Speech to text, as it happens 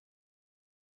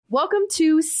Welcome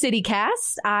to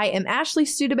CityCast. I am Ashley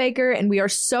Studebaker, and we are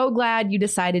so glad you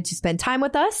decided to spend time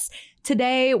with us.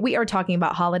 Today, we are talking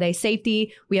about holiday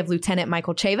safety. We have Lieutenant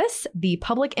Michael Chavis, the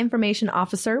Public Information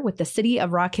Officer with the City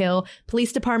of Rock Hill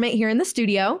Police Department, here in the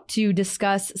studio to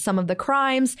discuss some of the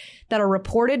crimes that are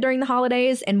reported during the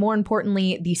holidays, and more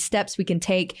importantly, the steps we can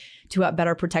take to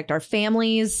better protect our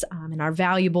families and our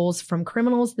valuables from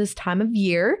criminals this time of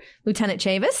year. Lieutenant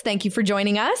Chavis, thank you for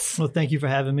joining us. Well, thank you for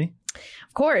having me.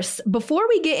 Of course. Before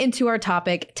we get into our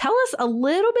topic, tell us a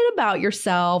little bit about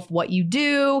yourself, what you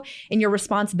do, and your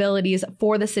responsibilities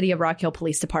for the City of Rock Hill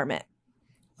Police Department.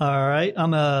 All right.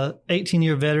 I'm a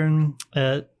 18-year veteran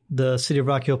at the City of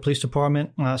Rock Hill Police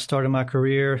Department. I started my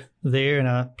career there, and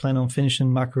I plan on finishing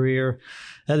my career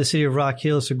at the City of Rock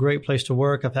Hill. It's a great place to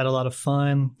work. I've had a lot of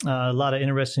fun, a lot of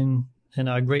interesting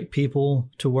and great people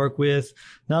to work with,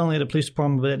 not only at the police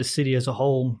department, but at the city as a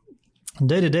whole.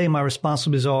 Day to day, my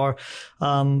responsibilities are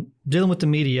dealing with the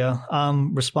media.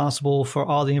 I'm responsible for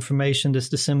all the information that's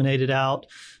disseminated out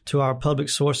to our public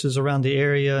sources around the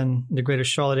area and the greater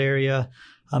Charlotte area.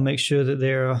 I make sure that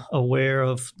they're aware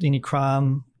of any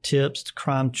crime tips,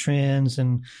 crime trends,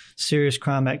 and serious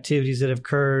crime activities that have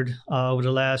occurred over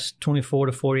the last 24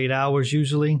 to 48 hours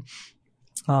usually.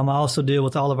 I also deal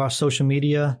with all of our social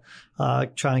media,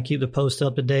 trying to keep the posts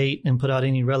up to date and put out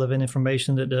any relevant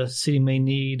information that the city may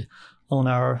need. On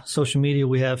our social media,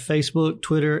 we have Facebook,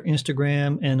 Twitter,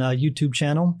 Instagram, and a YouTube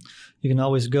channel. You can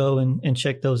always go and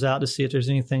check those out to see if there's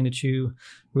anything that you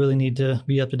really need to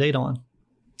be up to date on.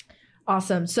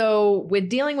 Awesome. So with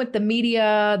dealing with the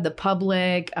media, the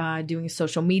public, doing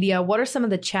social media, what are some of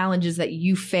the challenges that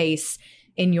you face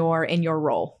in your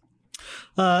role?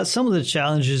 Some of the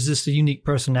challenges is the unique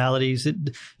personalities. It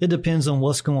depends on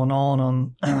what's going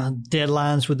on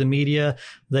deadlines with the media.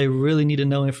 They really need to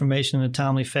know information in a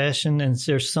timely fashion. And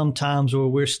there's some times where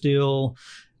we're still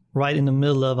right in the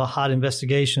middle of a hot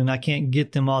investigation. I can't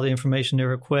get them all the information they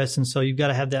request. And so you've got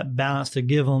to have that balance to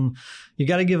give them. You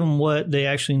got to give them what they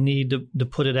actually need to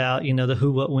put it out, the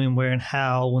who, what, when, where, and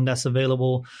how, when that's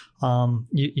available.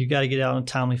 You got to get out in a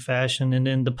timely fashion. And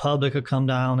then the public will come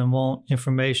down and want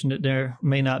information that they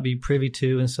may not be privy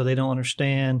to. And so they don't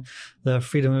understand the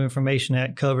Freedom of Information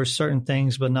Act covers certain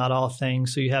things, but not all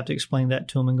things. So you have to explain that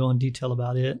to them and go in detail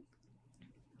about it.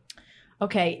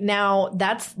 Okay, now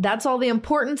that's all the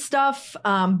important stuff.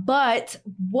 But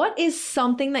what is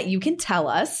something that you can tell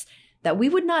us that we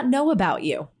would not know about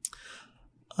you?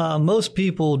 Most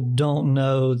people don't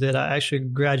know that I actually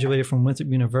graduated from Winthrop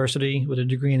University with a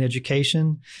degree in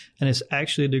education, and it's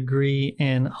actually a degree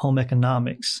in home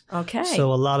economics. Okay.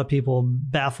 So a lot of people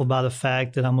baffled by the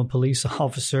fact that I'm a police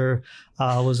officer.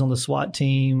 I was on the SWAT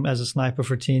team as a sniper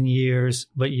for 10 years,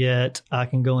 but yet I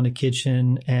can go in the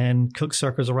kitchen and cook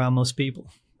circles around most people.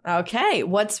 Okay.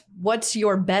 What's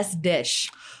your best dish?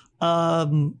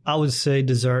 I would say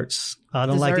desserts. I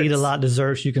don't like to eat a lot of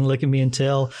desserts. You can look at me and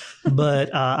tell,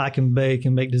 but I can bake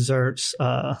and make desserts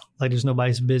like there's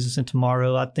nobody's business. And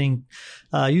tomorrow, I think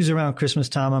usually around Christmas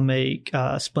time, I make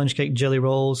sponge cake jelly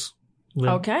rolls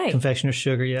with confectioner's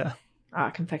sugar. Yeah.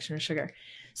 Confectioner's sugar.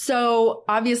 So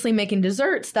obviously making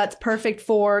desserts, that's perfect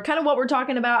for kind of what we're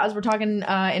talking about as we're talking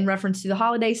in reference to the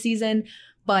holiday season.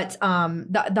 But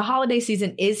the holiday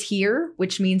season is here,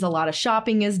 which means a lot of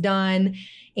shopping is done.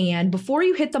 And before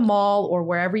you hit the mall or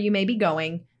wherever you may be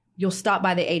going, you'll stop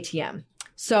by the ATM.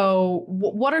 So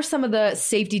what are some of the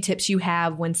safety tips you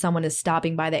have when someone is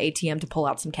stopping by the ATM to pull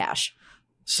out some cash?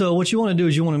 So what you want to do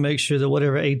is you want to make sure that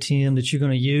whatever ATM that you're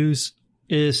going to use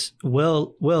is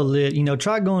well lit.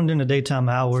 Try going during the daytime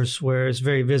hours where it's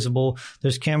very visible.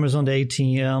 There's cameras on the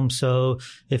ATM. So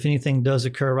if anything does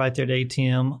occur right there at the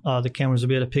ATM, the cameras will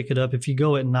be able to pick it up. If you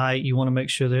go at night, you want to make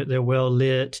sure that they're well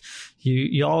lit.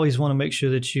 You always want to make sure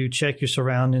that you check your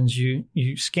surroundings. You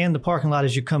scan the parking lot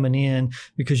as you're coming in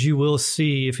because you will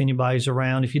see if anybody's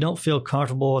around. If you don't feel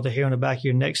comfortable or the hair on the back of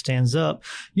your neck stands up,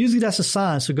 usually that's a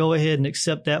sign. So go ahead and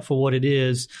accept that for what it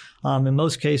is. In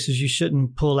most cases, you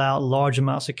shouldn't pull out large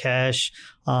amounts of cash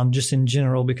just in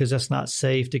general because that's not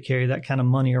safe to carry that kind of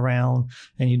money around.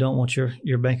 And you don't want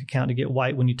your bank account to get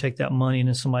wiped when you take that money and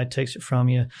then somebody takes it from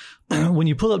you. When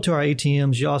you pull up to our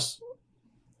ATMs, you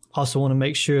also want to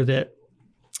make sure that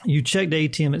you check the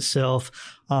ATM itself.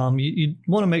 You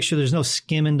want to make sure there's no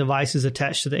skimming devices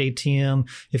attached to the ATM.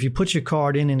 If you put your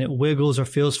card in and it wiggles or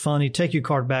feels funny, take your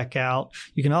card back out.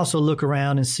 You can also look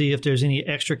around and see if there's any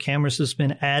extra cameras that's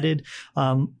been added.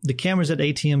 The cameras at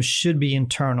ATM should be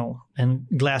internal and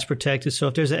glass protected. So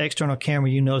if there's an external camera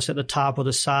you notice at the top or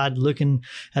the side looking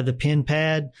at the pin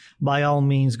pad, by all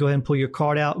means, go ahead and pull your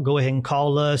card out. Go ahead and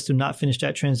call us. Do not finish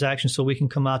that transaction so we can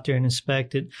come out there and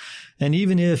inspect it. And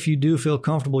even if you do feel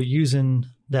comfortable using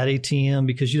that ATM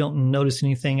because you don't notice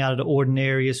anything out of the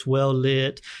ordinary, it's well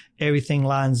lit, everything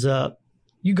lines up,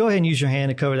 you go ahead and use your hand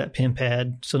to cover that pin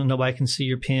pad so that nobody can see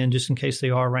your pin just in case they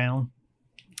are around.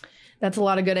 That's a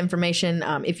lot of good information.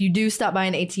 If you do stop by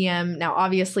an ATM, now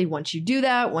obviously once you do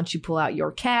that, once you pull out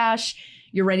your cash,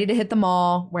 you're ready to hit the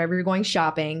mall, wherever you're going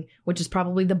shopping, which is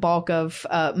probably the bulk of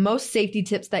most safety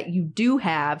tips that you do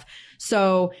have.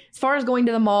 So as far as going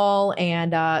to the mall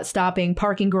and stopping,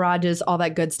 parking garages, all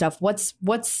that good stuff, what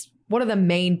are the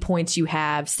main points you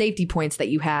have, safety points that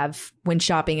you have when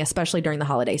shopping, especially during the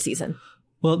holiday season?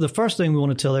 Well, the first thing we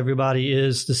want to tell everybody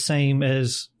is the same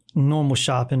as normal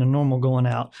shopping and normal going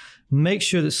out. Make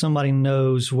sure that somebody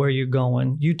knows where you're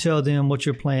going. You tell them what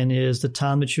your plan is, the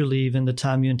time that you're leaving, the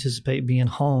time you anticipate being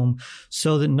home,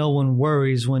 so that no one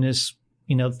worries when it's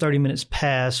 30 minutes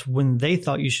past when they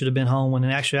thought you should have been home, when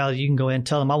in actuality you can go ahead and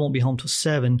tell them I won't be home till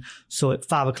 7. So at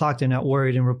 5 o'clock, they're not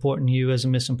worried and reporting you as a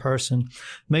missing person.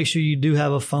 Make sure you do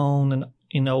have a phone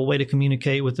and a way to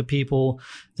communicate with the people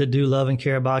that do love and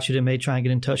care about you, that may try and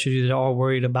get in touch with you, that are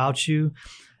worried about you.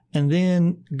 And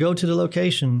then go to the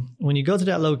location. When you go to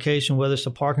that location, whether it's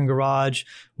a parking garage,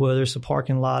 whether it's a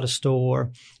parking lot, a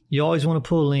store, you always want to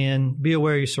pull in, be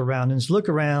aware of your surroundings, look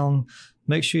around,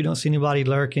 make sure you don't see anybody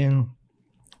lurking,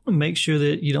 make sure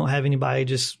that you don't have anybody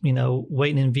just,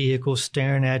 waiting in vehicles,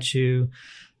 staring at you.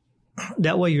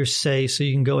 That way you're safe, so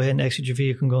you can go ahead and exit your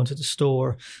vehicle and go into the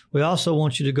store. We also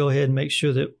want you to go ahead and make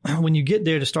sure that when you get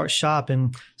there to start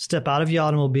shopping, step out of your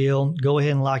automobile, go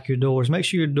ahead and lock your doors. Make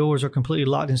sure your doors are completely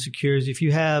locked and secure. If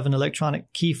you have an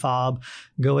electronic key fob,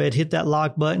 go ahead, hit that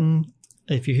lock button.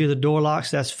 If you hear the door locks,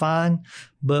 that's fine.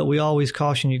 But we always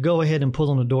caution you, go ahead and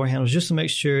pull on the door handles just to make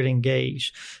sure it's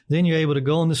engaged. Then you're able to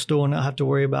go in the store and not have to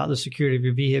worry about the security of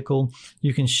your vehicle.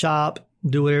 You can shop,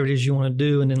 do whatever it is you want to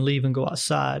do, and then leave and go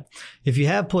outside. If you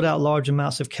have pulled out large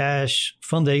amounts of cash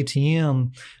from the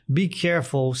ATM, be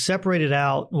careful. Separate it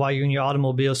out while you're in your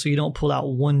automobile so you don't pull out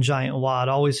one giant wad.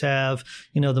 Always have,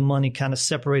 the money kind of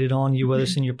separated on you, whether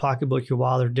it's in your pocketbook, your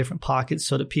wallet, or different pockets,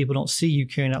 so that people don't see you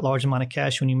carrying that large amount of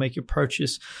cash when you make your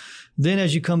purchase. Then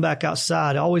as you come back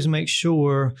outside, always make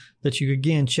sure that you,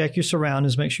 again, check your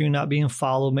surroundings, make sure you're not being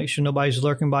followed, make sure nobody's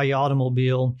lurking by your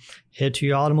automobile. Head to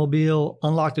your automobile,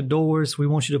 unlock the doors. We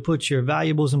want you to put your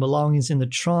valuables and belongings in the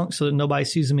trunk so that nobody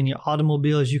sees them in your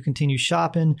automobile as you continue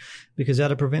shopping, because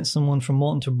that'll prevent someone from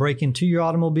wanting to break into your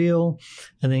automobile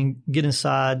and then get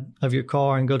inside of your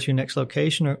car and go to your next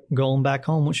location or go on back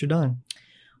home once you're done.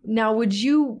 Now, would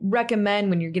you recommend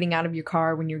when you're getting out of your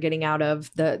car, when you're getting out of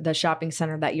the shopping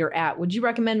center that you're at, would you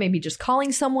recommend maybe just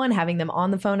calling someone, having them on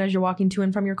the phone as you're walking to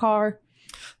and from your car?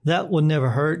 That would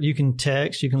never hurt. You can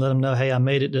text. You can let them know, hey, I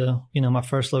made it to, my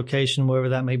first location, wherever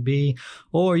that may be.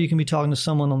 Or you can be talking to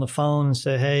someone on the phone and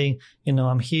say, hey,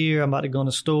 I'm here. I'm about to go in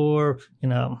the store. I'm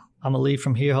going to leave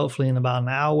from here hopefully in about an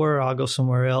hour. I'll go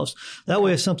somewhere else. That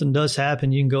way, if something does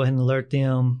happen, you can go ahead and alert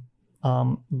them.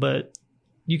 But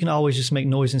you can always just make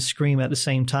noise and scream at the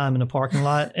same time in a parking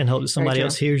lot and hope that somebody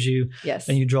else hears you. Yes.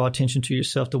 And you draw attention to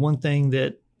yourself. The one thing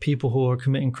that people who are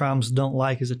committing crimes don't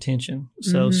like is attention.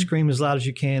 So scream as loud as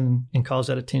you can and cause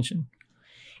that attention.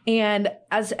 And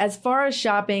as far as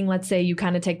shopping, let's say you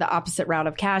kind of take the opposite route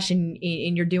of cash and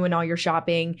you're doing all your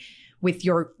shopping with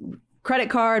your credit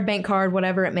card, bank card,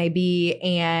 whatever it may be,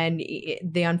 and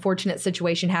the unfortunate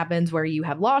situation happens where you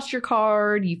have lost your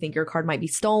card, you think your card might be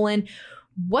stolen.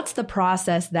 What's the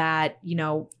process that,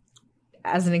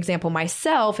 as an example,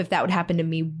 myself, if that would happen to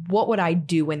me, what would I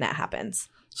do when that happens?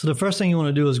 So the first thing you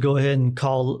want to do is go ahead and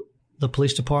call the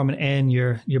police department and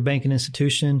your banking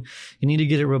institution. You need to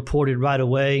get it reported right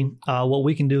away. What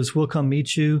we can do is we'll come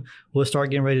meet you. We'll start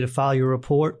getting ready to file your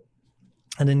report.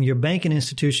 And then your banking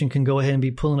institution can go ahead and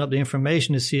be pulling up the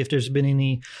information to see if there's been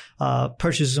any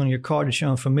purchases on your card that you're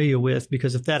unfamiliar with.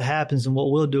 Because if that happens, then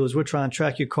what we'll do is we'll try and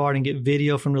track your card and get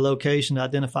video from the location to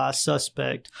identify a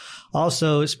suspect.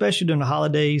 Also, especially during the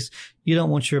holidays, you don't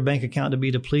want your bank account to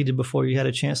be depleted before you had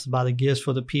a chance to buy the gifts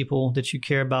for the people that you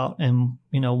care about and,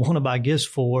 want to buy gifts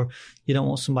for. You don't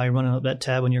want somebody running up that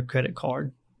tab on your credit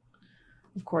card.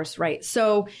 Of course, right.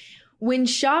 So when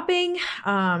shopping,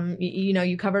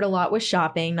 you covered a lot with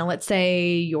shopping. Now, let's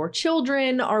say your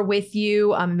children are with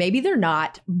you. Maybe they're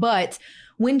not, but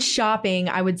when shopping,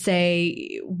 I would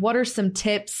say, what are some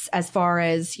tips as far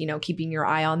as, keeping your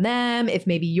eye on them? If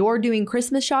maybe you're doing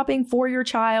Christmas shopping for your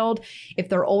child, if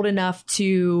they're old enough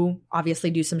to obviously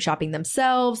do some shopping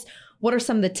themselves, what are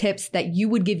some of the tips that you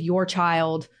would give your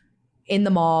child in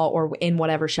the mall or in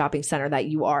whatever shopping center that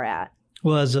you are at?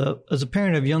 Well, as a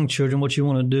parent of young children, what you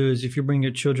want to do is if you bring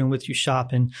your children with you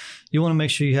shopping, you want to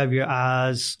make sure you have your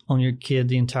eyes on your kid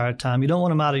the entire time. You don't want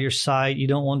them out of your sight. You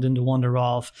don't want them to wander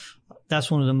off. That's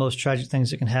one of the most tragic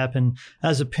things that can happen.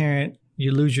 As a parent,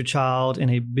 you lose your child in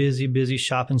a busy, busy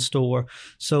shopping store.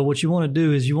 So what you want to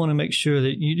do is you want to make sure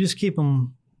that you just keep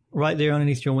them right there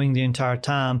underneath your wing the entire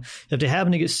time. If they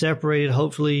happen to get separated,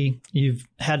 hopefully you've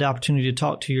had the opportunity to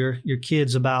talk to your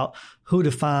kids about who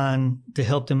to find to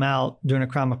help them out during a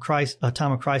time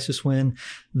of crisis when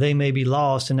they may be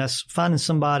lost. And that's finding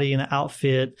somebody in an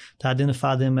outfit to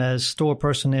identify them as store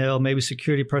personnel, maybe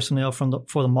security personnel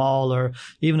for the mall, or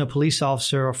even a police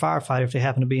officer or firefighter if they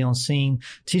happen to be on scene.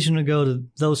 Teach them to go to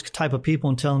those type of people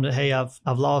and tell them that, hey,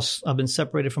 I've been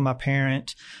separated from my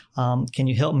parent. Can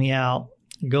you help me out?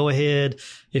 Go ahead.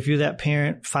 If you're that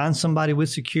parent, find somebody with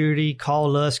security,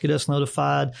 call us, get us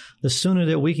notified. The sooner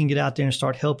that we can get out there and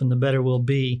start helping, the better we'll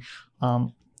be.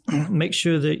 Make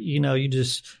sure that, you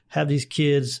just have these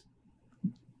kids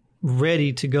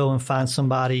ready to go and find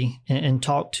somebody and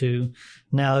talk to.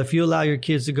 Now, if you allow your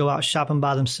kids to go out shopping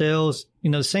by themselves,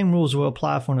 the same rules will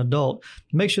apply for an adult.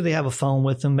 Make sure they have a phone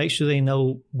with them. Make sure they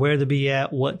know where to be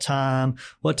at, what time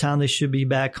they should be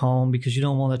back home, because you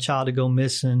don't want a child to go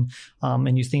missing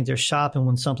and you think they're shopping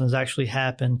when something's actually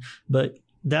happened. But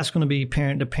that's going to be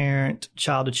parent to parent,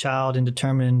 child to child, and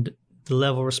determine the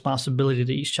level of responsibility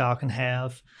that each child can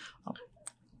have.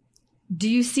 Do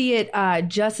you see it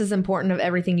just as important of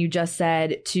everything you just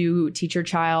said to teach your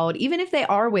child, even if they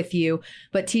are with you,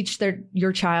 but teach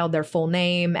your child their full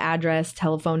name, address,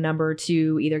 telephone number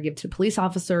to either give to police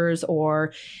officers,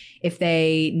 or if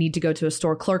they need to go to a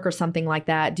store clerk or something like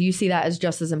that? Do you see that as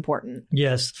just as important?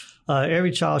 Yes.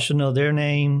 Every child should know their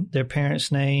name, their parent's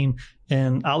name,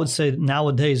 and I would say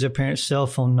nowadays their parent's cell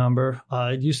phone number.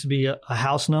 It used to be a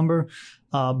house number.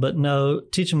 But no,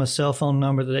 teach them a cell phone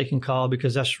number that they can call,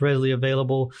 because that's readily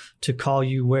available to call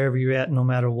you wherever you're at, no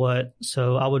matter what.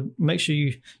 So I would make sure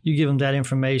you give them that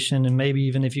information, and maybe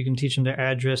even if you can teach them their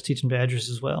address, teach them the address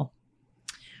as well.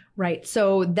 Right.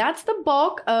 So that's the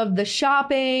bulk of the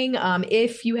shopping.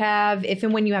 If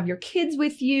and when you have your kids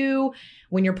with you,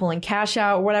 when you're pulling cash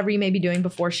out, whatever you may be doing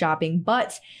before shopping.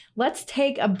 But let's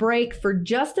take a break for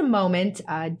just a moment.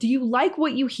 Do you like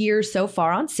what you hear so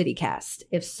far on CityCast?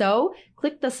 If so,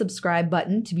 click the subscribe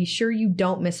button to be sure you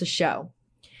don't miss a show.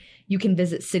 You can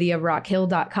visit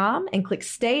cityofrockhill.com and click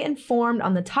Stay Informed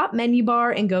on the top menu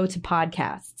bar and go to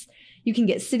podcasts. You can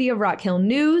get City of Rock Hill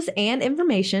news and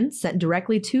information sent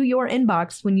directly to your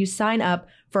inbox when you sign up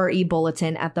for our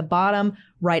e-bulletin at the bottom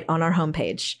right on our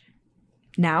homepage.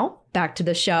 Now, back to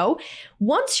the show.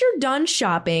 Once you're done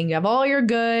shopping, you have all your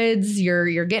goods,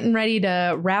 you're getting ready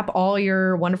to wrap all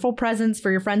your wonderful presents for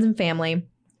your friends and family,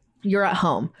 you're at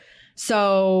home.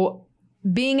 So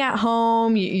being at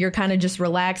home, you're kind of just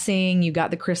relaxing. You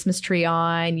got the Christmas tree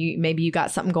on. Maybe you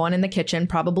got something going in the kitchen,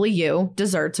 probably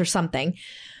desserts or something.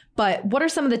 But what are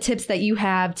some of the tips that you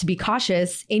have to be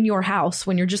cautious in your house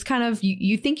when you're just kind of,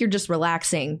 you think you're just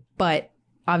relaxing, but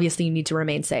obviously you need to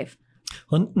remain safe?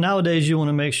 Well, nowadays you want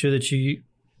to make sure that you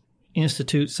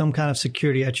institute some kind of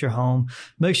security at your home.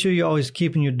 Make sure you're always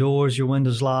keeping your doors, your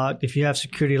windows locked. If you have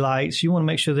security lights, you want to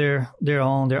make sure they're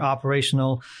on, they're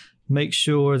operational. Make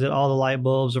sure that all the light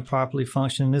bulbs are properly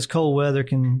functioning. This cold weather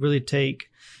can really take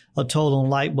a toll on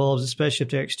light bulbs, especially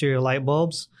if they're exterior light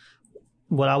bulbs.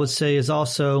 What I would say is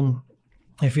also,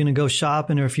 if you're going to go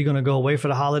shopping or if you're going to go away for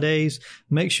the holidays,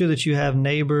 make sure that you have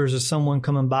neighbors or someone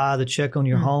coming by to check on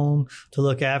your home, to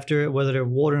look after it, whether they're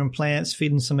watering plants,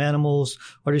 feeding some animals,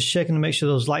 or just checking to make sure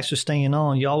those lights are staying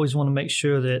on. You always want to make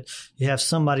sure that you have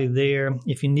somebody there.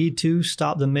 If you need to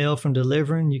stop the mail from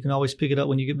delivering, you can always pick it up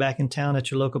when you get back in town at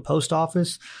your local post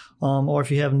office. Or if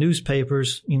you have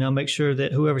newspapers, make sure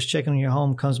that whoever's checking on your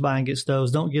home comes by and gets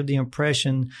those. Don't give the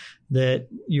impression that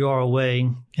you are away.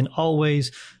 And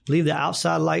always leave the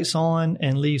outside lights on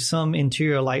and leave some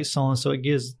interior lights on, so it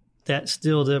gives that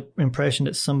still the impression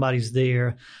that somebody's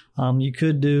there. You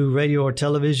could do radio or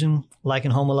television like in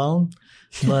Home Alone,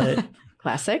 but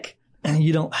classic. And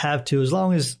you don't have to, as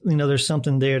long as, there's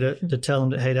something there to tell them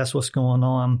that, hey, that's what's going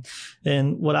on.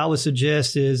 And what I would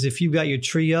suggest is, if you've got your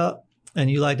tree up and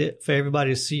you like it for everybody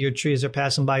to see your tree as they're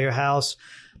passing by your house,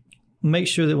 make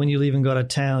sure that when you leave and go out of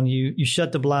town, you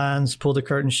shut the blinds, pull the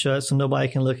curtains shut so nobody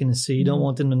can look in and see. You don't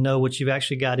want them to know what you've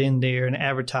actually got in there and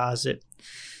advertise it.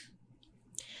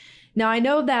 Now, I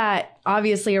know that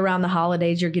obviously around the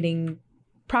holidays, you're getting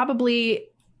probably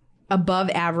above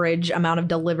average amount of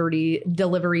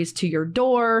deliveries to your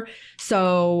door.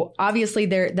 So obviously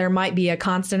there might be a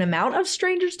constant amount of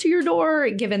strangers to your door,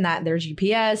 given that there's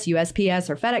UPS, USPS,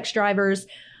 or FedEx drivers.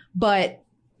 But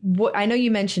I know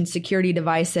you mentioned security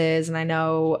devices, and I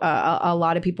know a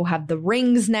lot of people have the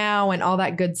rings now and all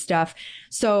that good stuff.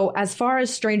 So as far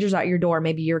as strangers at your door,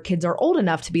 maybe your kids are old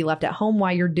enough to be left at home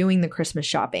while you're doing the Christmas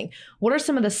shopping. What are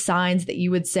some of the signs that you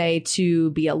would say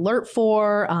to be alert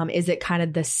for? Is it kind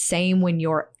of the same when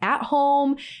you're at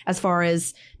home as far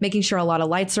as making sure a lot of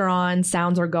lights are on,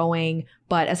 sounds are going?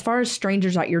 But as far as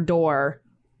strangers at your door,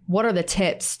 what are the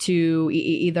tips to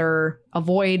either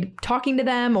avoid talking to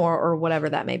them or whatever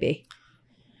that may be?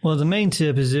 Well, the main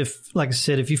tip is like I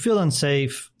said, if you feel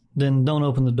unsafe, then don't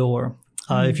open the door.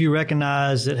 If you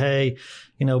recognize that, hey,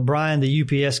 Brian, the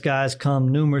UPS guys come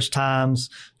numerous times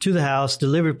to the house,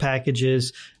 deliver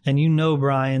packages, and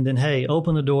Brian, then hey,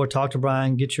 open the door, talk to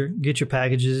Brian, get your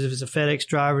packages. If it's a FedEx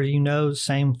driver,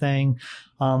 same thing.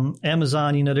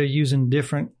 Amazon, they're using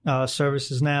different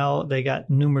services now. They got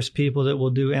numerous people that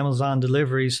will do Amazon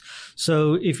deliveries.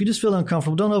 So if you just feel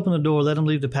uncomfortable, don't open the door. Let them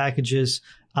leave the packages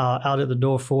out at the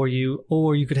door for you,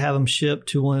 or you could have them shipped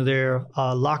to one of their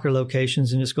locker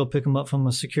locations and just go pick them up from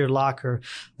a secure locker.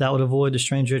 That would avoid the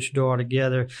stranger at your door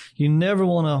altogether. You never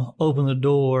want to open the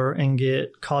door and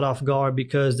get caught off guard,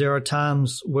 because there are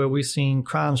times where we've seen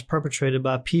crimes perpetrated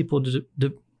by people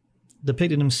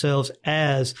depicting themselves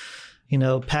as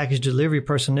package delivery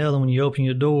personnel. And when you open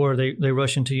your door, they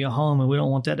rush into your home, and we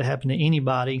don't want that to happen to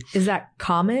anybody. Is that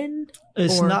common?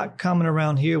 It's not common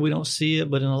around here. We don't see it,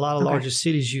 but in a lot of larger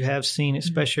cities, you have seen,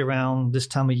 especially around this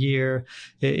time of year,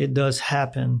 it does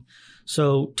happen.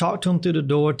 So talk to them through the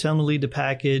door, tell them to leave the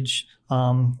package.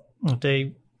 If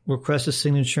they request a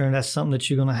signature, and that's something that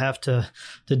you're going to have to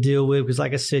deal with, because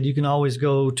like I said, you can always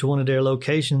go to one of their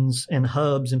locations and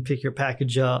hubs and pick your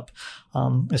package up.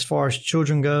 As far as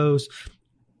children goes,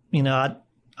 I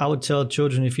would tell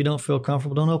children, if you don't feel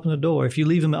comfortable, don't open the door. If you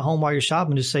leave them at home while you're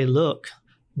shopping, just say, look,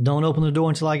 don't open the door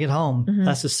until I get home. Mm-hmm.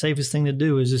 That's the safest thing to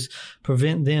do, is just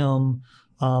prevent them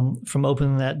from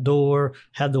opening that door,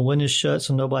 have the windows shut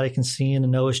so nobody can see in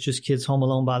and know it's just kids home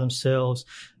alone by themselves.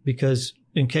 Because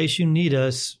in case you need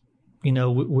us,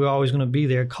 we're always going to be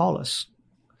there. Call us.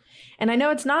 And I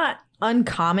know it's not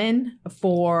uncommon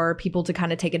for people to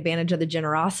kind of take advantage of the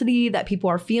generosity that people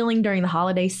are feeling during the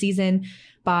holiday season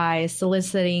by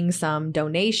soliciting some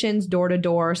donations door to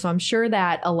door. So I'm sure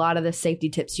that a lot of the safety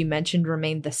tips you mentioned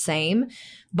remain the same.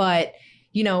 But,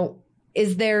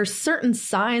 is there certain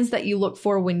signs that you look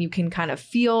for when you can kind of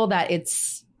feel that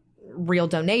it's real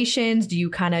donations? Do you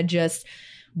kind of just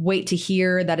wait to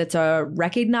hear that it's a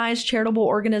recognized charitable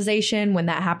organization when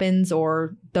that happens,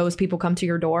 or those people come to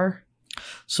your door?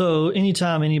 So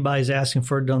anytime anybody's asking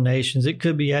for donations, it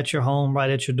could be at your home, right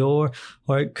at your door,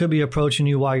 or it could be approaching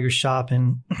you while you're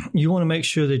shopping. You want to make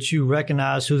sure that you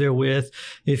recognize who they're with.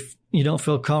 If you don't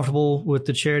feel comfortable with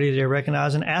the charity they're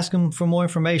recognizing, ask them for more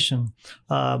information.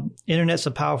 Internet's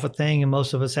a powerful thing, and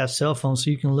most of us have cell phones, so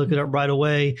you can look it up right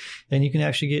away, and you can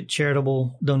actually get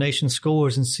charitable donation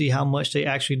scores and see how much they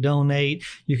actually donate.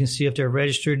 You can see if they're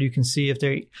registered. You can see if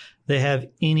they have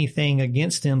anything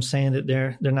against them saying that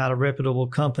they're not a reputable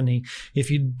company.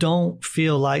 If you don't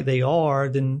feel like they are,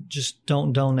 then just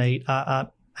don't donate. I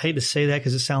hate to say that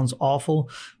because it sounds awful,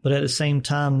 but at the same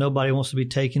time, nobody wants to be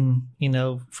taken,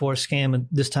 for a scam at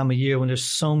this time of year when there's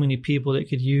so many people that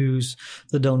could use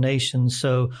the donations.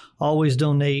 So always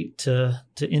donate to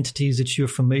entities that you're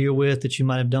familiar with, that you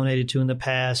might have donated to in the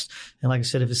past. And like I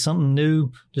said, if it's something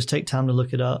new, just take time to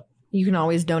look it up. You can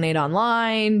always donate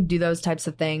online, do those types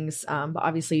of things. But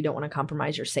obviously you don't want to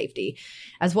compromise your safety,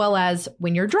 as well as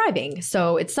when you're driving.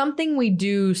 So it's something we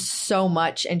do so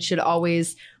much and should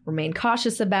always remain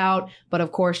cautious about. But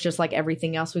of course, just like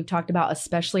everything else we've talked about,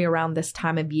 especially around this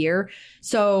time of year.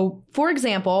 So for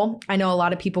example, I know a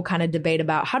lot of people kind of debate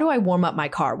about, how do I warm up my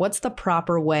car? What's the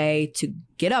proper way to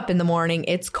get up in the morning?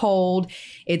 It's cold.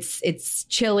 It's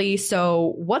chilly.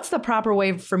 So what's the proper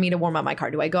way for me to warm up my car?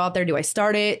 Do I go out there? Do I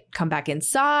start it? Come back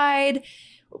inside?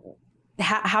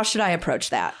 How should I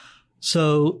approach that?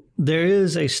 So there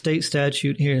is a state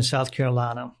statute here in South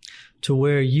Carolina to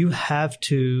where you have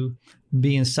to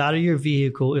be inside of your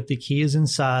vehicle if the key is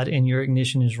inside and your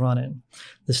ignition is running.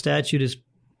 The statute is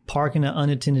parking an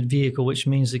unattended vehicle, which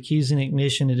means the key's in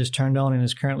ignition, it is turned on and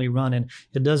is currently running.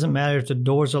 It doesn't matter if the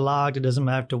doors are locked. It doesn't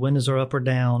matter if the windows are up or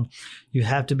down. You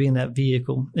have to be in that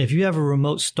vehicle. If you have a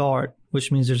remote start,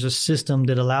 which means there's a system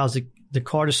that allows the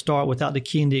car to start without the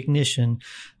key in the ignition,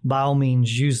 by all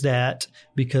means use that,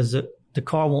 because the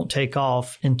car won't take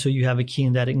off until you have a key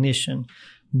in that ignition.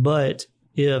 But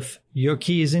if your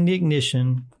key is in the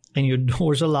ignition and your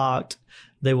doors are locked,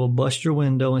 they will bust your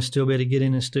window and still be able to get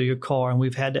in and steal your car. And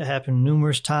we've had that happen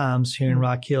numerous times here in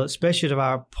Rock Hill, especially at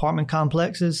our apartment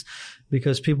complexes,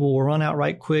 because people will run out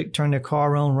right quick, turn their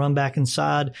car on, run back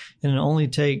inside, and it only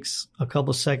takes a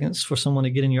couple seconds for someone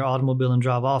to get in your automobile and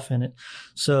drive off in it.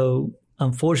 So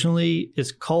unfortunately,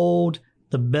 it's cold.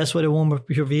 The best way to warm up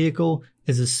your vehicle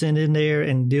is to sit in there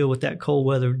and deal with that cold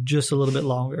weather just a little bit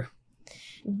longer.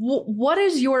 What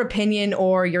is your opinion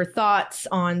or your thoughts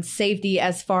on safety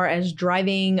as far as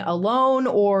driving alone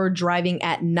or driving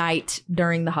at night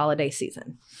during the holiday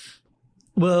season?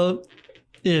 Well,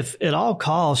 if at all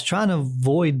costs, trying to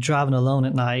avoid driving alone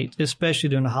at night, especially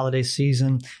during the holiday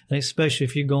season, and especially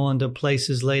if you're going to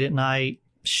places late at night,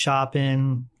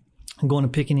 shopping, going to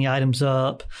pick any items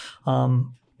up,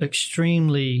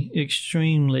 extremely,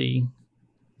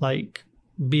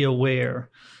 be aware.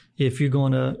 If you're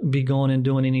going to be going and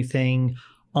doing anything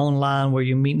online where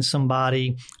you're meeting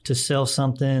somebody to sell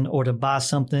something or to buy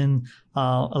something,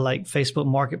 like Facebook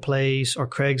Marketplace or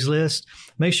Craigslist,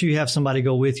 make sure you have somebody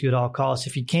go with you at all costs.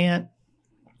 If you can't,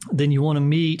 then you want to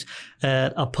meet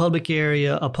at a public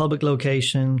area, a public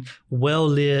location, well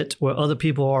lit, where other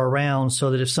people are around, so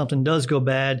that if something does go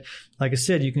bad, like I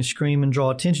said, you can scream and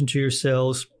draw attention to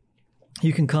yourselves.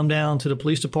 You can come down to the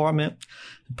police department,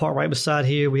 park right beside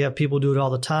here. We have people do it all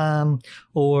the time,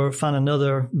 or find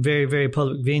another very, very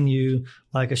public venue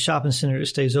like a shopping center that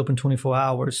stays open 24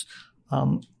 hours.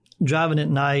 Driving at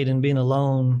night and being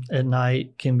alone at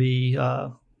night can be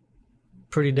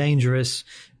pretty dangerous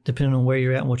depending on where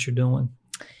you're at and what you're doing.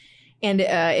 And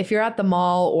if you're at the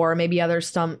mall or maybe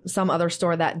some other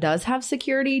store that does have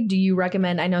security, do you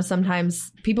recommend? I know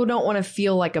sometimes people don't want to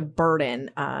feel like a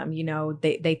burden.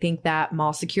 They think that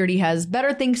mall security has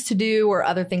better things to do or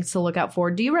other things to look out for.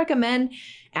 Do you recommend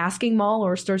asking mall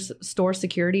or store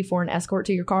security for an escort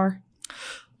to your car?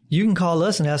 You can call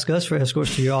us and ask us for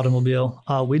escorts to your automobile.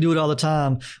 We do it all the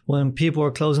time. When people are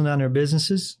closing down their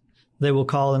businesses, they will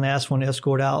call and ask for an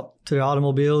escort out to their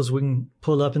automobiles. We can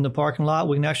pull up in the parking lot.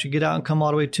 We can actually get out and come all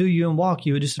the way to you and walk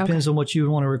you. It just depends on what you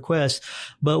want to request.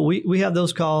 But we have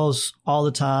those calls all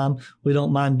the time. We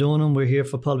don't mind doing them. We're here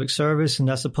for public service, and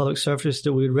that's the public service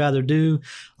that we'd rather do.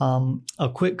 A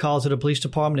quick call to the police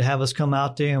department to have us come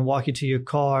out there and walk you to your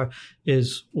car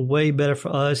is way better for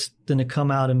us than to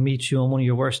come out and meet you on one of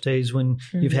your worst days when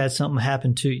you've had something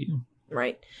happen to you.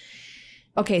 Right.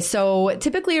 Okay, so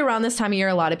typically around this time of year,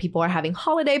 a lot of people are having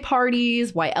holiday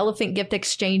parties, white elephant gift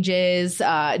exchanges,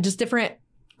 just different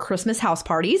Christmas house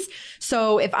parties.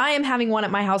 So if I am having one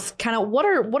at my house, kind of what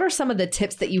are some of the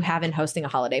tips that you have in hosting a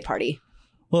holiday party?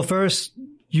 Well, first,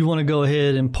 you want to go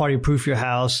ahead and party-proof your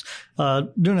house.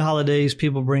 During the holidays,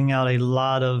 people bring out a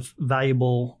lot of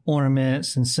valuable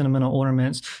ornaments and sentimental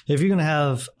ornaments. If you're going to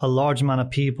have a large amount of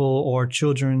people or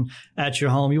children at your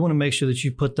home, you want to make sure that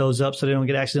you put those up so they don't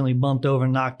get accidentally bumped over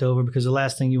and knocked over, because the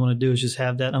last thing you want to do is just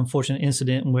have that unfortunate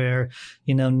incident where,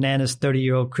 Nana's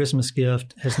 30-year-old Christmas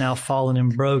gift has now fallen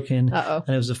and broken. And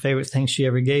it was the favorite thing she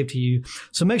ever gave to you.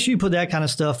 So make sure you put that kind of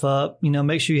stuff up.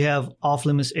 Make sure you have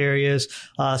off-limits areas.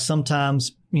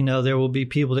 Sometimes there will be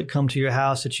people that come to your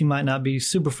house that you might not be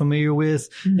super familiar with,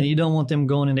 and you don't want them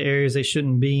going into areas they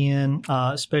shouldn't be in,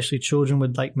 especially children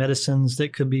with like medicines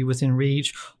that could be within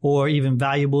reach, or even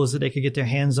valuables that they could get their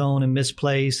hands on and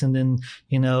misplace, and then,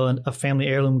 a family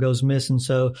heirloom goes missing.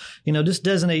 So, just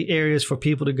designate areas for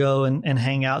people to go and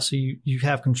hang out so you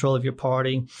have control of your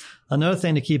party. Another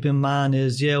thing to keep in mind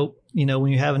is, when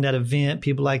you're having that event,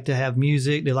 people like to have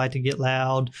music, they like to get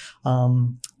loud.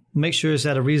 Make sure it's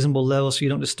at a reasonable level so you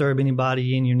don't disturb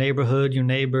anybody in your neighborhood, your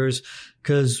neighbors,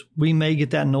 because we may get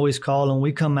that noise call, and when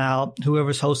we come out,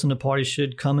 whoever's hosting the party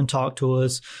should come and talk to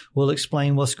us. We'll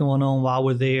explain what's going on while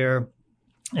we're there,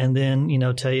 and then,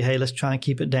 tell you, hey, let's try and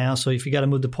keep it down. So if you got to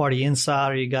move the party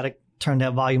inside or you got to turn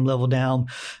that volume level down,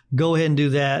 go ahead and do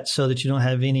that so that you don't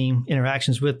have any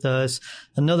interactions with us.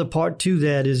 Another part to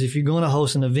that is if you're going to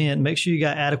host an event, make sure you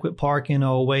got adequate parking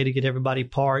or a way to get everybody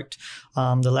parked.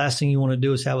 The last thing you want to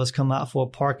do is have us come out for a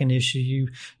parking issue.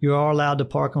 You are allowed to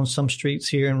park on some streets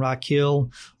here in Rock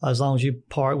Hill, as long as you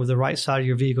park with the right side of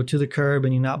your vehicle to the curb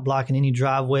and you're not blocking any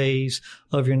driveways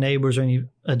of your neighbors or any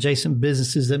adjacent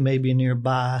businesses that may be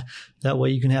nearby. That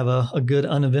way you can have a good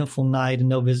uneventful night and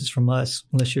no visits from us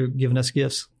unless you're giving us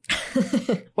gifts.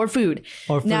 Or food.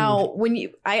 Now, when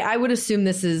I would assume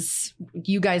this is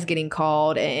you guys getting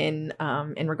called in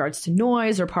regards to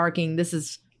noise or parking. This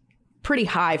is pretty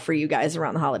high for you guys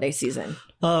around the holiday season.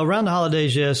 Around the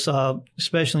holidays, yes,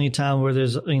 especially any time where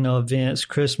there's events,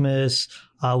 Christmas,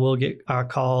 we'll get our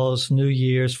calls, New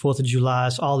Year's, 4th of July,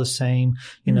 it's all the same.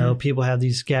 You know, people have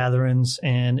these gatherings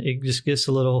and it just gets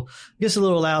a little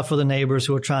loud for the neighbors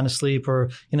who are trying to sleep, or,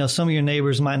 you know, some of your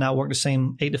neighbors might not work the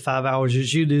same 8 to 5 hours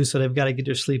as you do. So they've got to get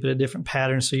their sleep at a different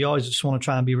pattern. So you always just want to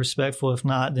try and be respectful. If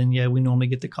not, then yeah, we normally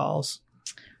get the calls.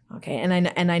 Okay.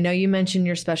 And I know you mentioned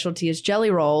your specialty is jelly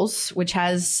rolls, which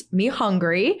has me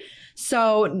hungry.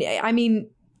 So, I mean,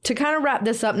 to kind of wrap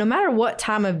this up, no matter what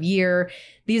time of year,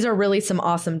 these are really some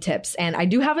awesome tips. And I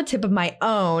do have a tip of my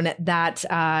own that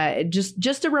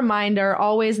just a reminder,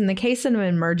 always in the case of an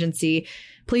emergency,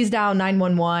 please dial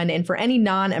 911. And for any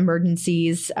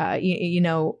non-emergencies, you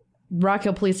know, Rock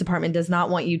Hill Police Department does not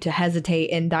want you to hesitate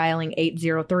in dialing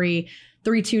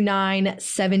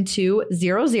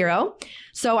 803-329-7200.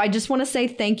 So I just want to say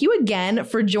thank you again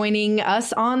for joining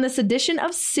us on this edition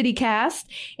of CityCast.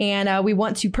 And we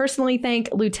want to personally thank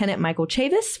Lieutenant Michael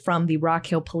Chavis from the Rock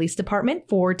Hill Police Department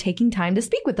for taking time to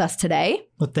speak with us today.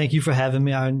 Well, thank you for having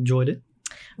me. I enjoyed it.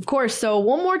 Of course. So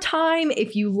one more time,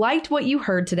 if you liked what you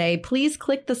heard today, please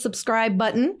click the subscribe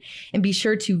button and be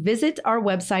sure to visit our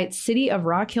website,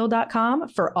 cityofrockhill.com,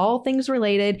 for all things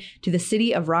related to the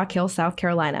city of Rock Hill, South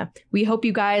Carolina. We hope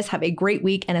you guys have a great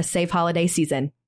week and a safe holiday season.